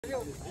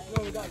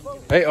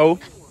Hey, O.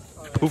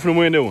 Who finna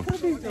win that one?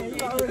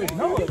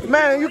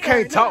 Man, you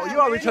can't talk. You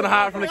always trying to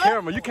hide from the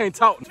camera. You can't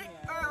talk.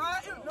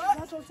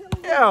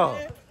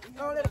 Yeah.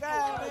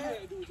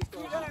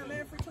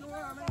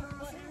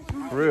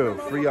 For real,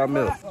 free y'all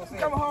milk.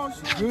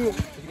 Good.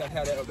 You gotta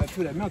have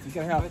that milk. You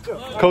gotta have it.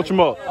 Coach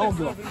him up. I'm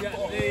gonna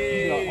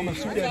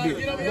shoot that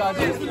bitch.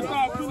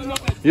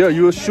 Yeah,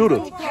 you a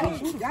shooter.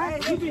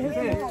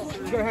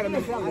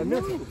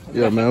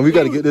 Yeah, man, we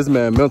gotta get this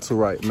man mental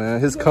right, man.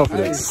 His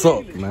confidence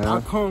suck, man.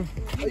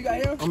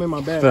 I'm in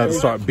my bag. Have to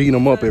start beating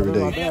him up every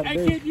day.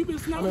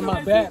 I'm in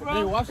my bag.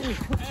 Hey, watch me.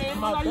 I'm in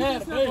my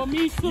bag.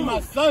 You my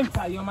son,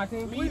 Ty. You on my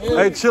team?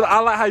 Hey, chill. I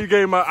like how you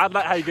gave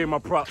my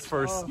props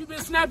first. You been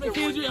snapping,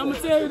 kids. I'm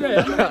gonna tell you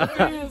that.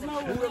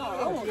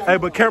 Hey,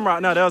 but camera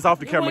out now. That was off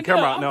the camera.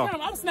 Camera out now.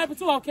 I'm snapping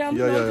too off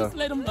camera. Yeah. Just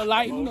let them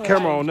lighten.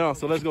 Camera on now.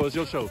 So let's go. It's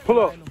your show. Pull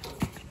up.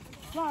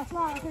 Slide.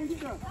 I can't get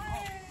there.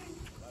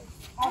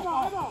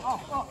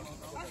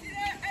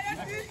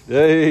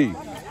 Hey.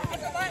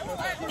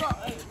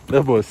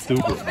 That boy's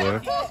stupid, boy.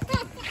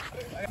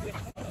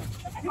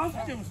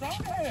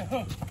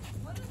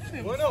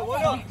 What up?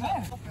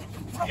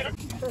 Yo.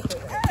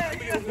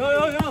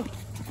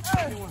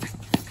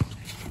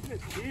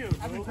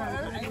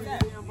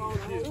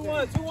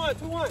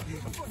 2-1.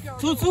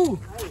 2-2.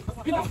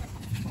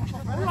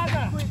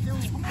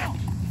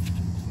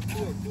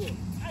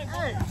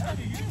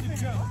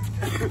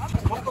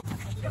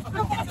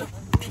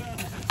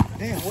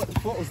 Damn, what the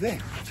fuck was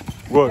that?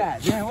 What?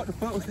 God damn, what the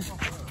fuck was that?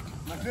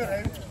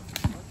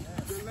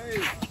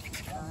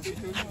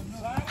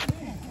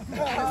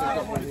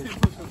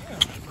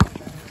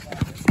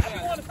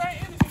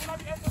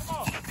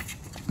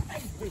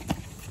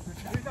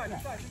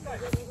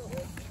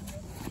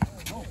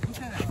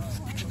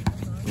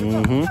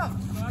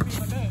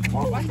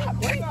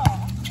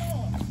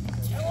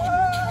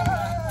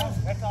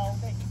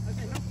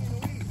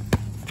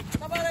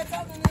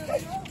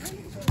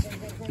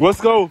 Let's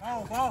go.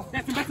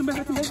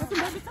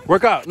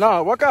 Work out.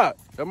 Nah, work out.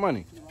 That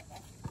money.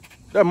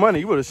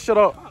 You better shut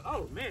up.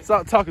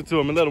 Stop talking to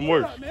him and let him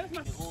work.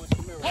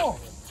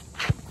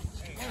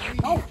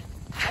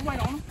 I'm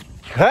waiting on him.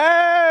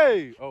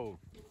 Hey! Oh.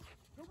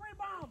 The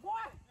rebound, boy.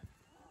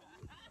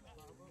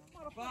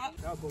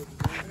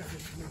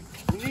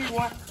 We need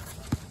one.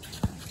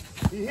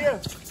 He here.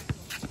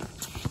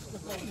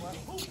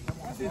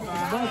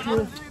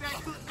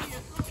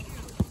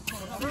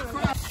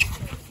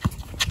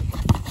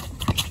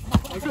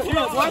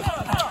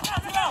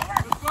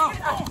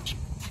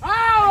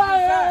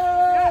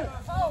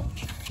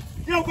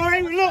 Yo, go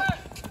ahead and look.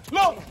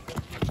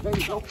 There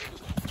you go.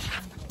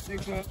 I'm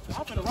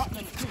finna rock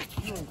number 2.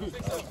 You doing good.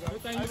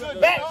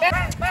 Back.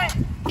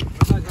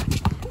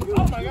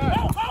 Oh my God.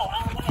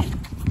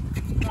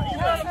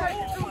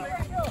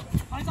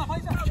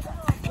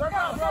 Work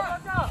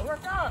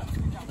out.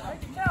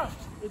 Take it down.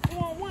 It's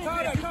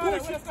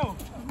 2-on-1. Let's go.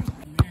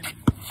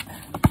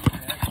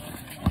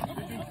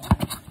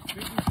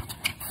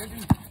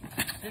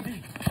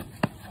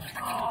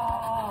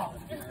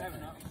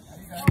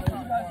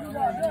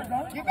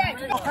 Get back.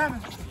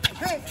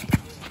 Hey.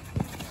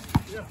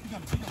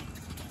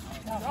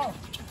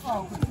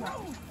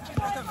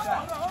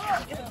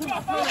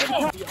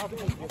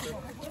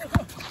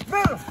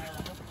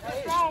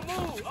 Strong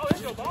move. Oh,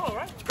 it's your ball,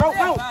 right? Go.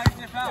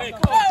 Hey,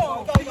 come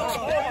on.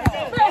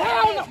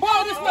 Hell no.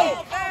 Ball this way.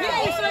 He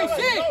ain't say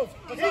shit.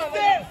 He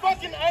said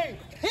fucking A.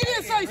 He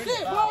didn't say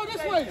shit. Ball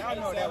this way.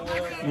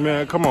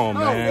 Man, come on,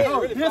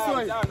 man. This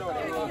way.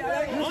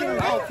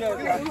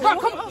 Bro,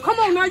 come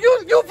on now.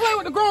 You play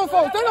with the grown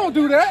folks. They don't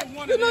do that.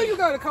 You know you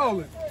gotta call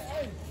it.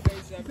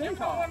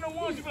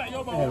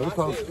 Yeah, we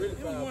close.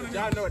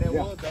 Y'all know that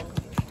was though.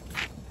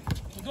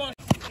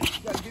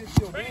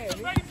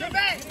 Get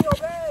back!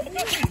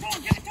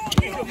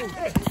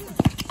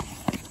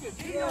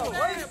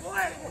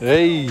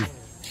 Hey.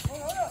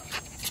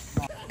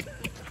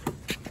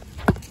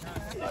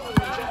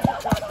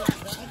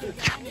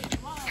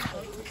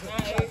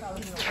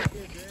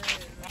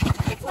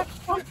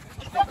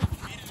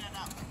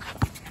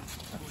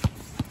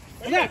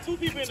 We got 2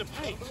 people in the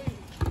paint.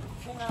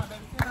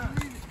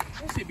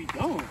 That shit be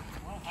gone.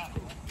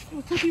 There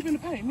was 2 people in the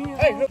paint. Me and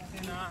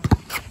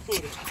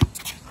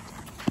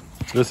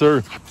Yes,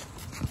 sir.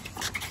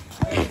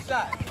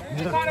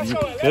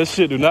 That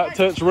shit do not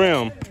touch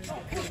rim.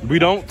 We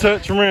don't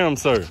touch rim,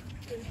 sir.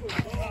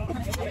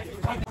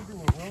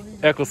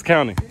 Eccles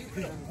County.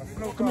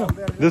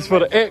 This for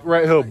the egg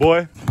right here,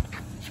 boy.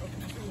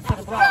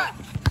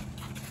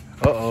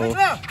 Uh-oh.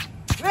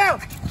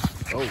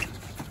 Oh.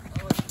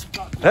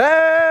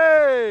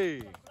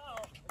 Hey!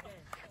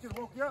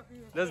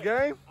 That's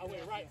game? I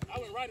went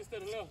right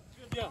instead of left.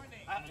 Yeah.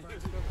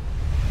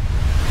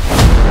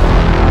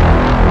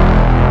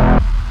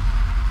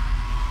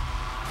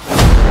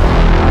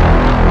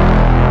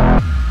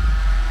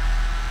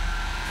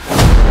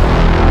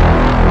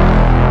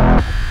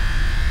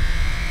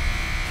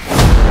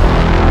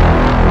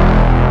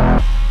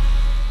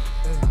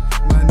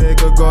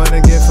 Going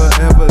again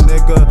forever,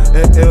 nigga.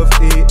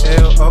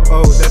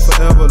 F-E-L-O-O, that's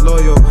forever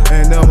loyal.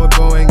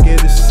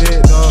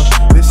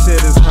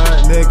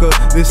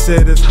 This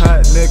shit is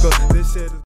hot, nigga. This shit is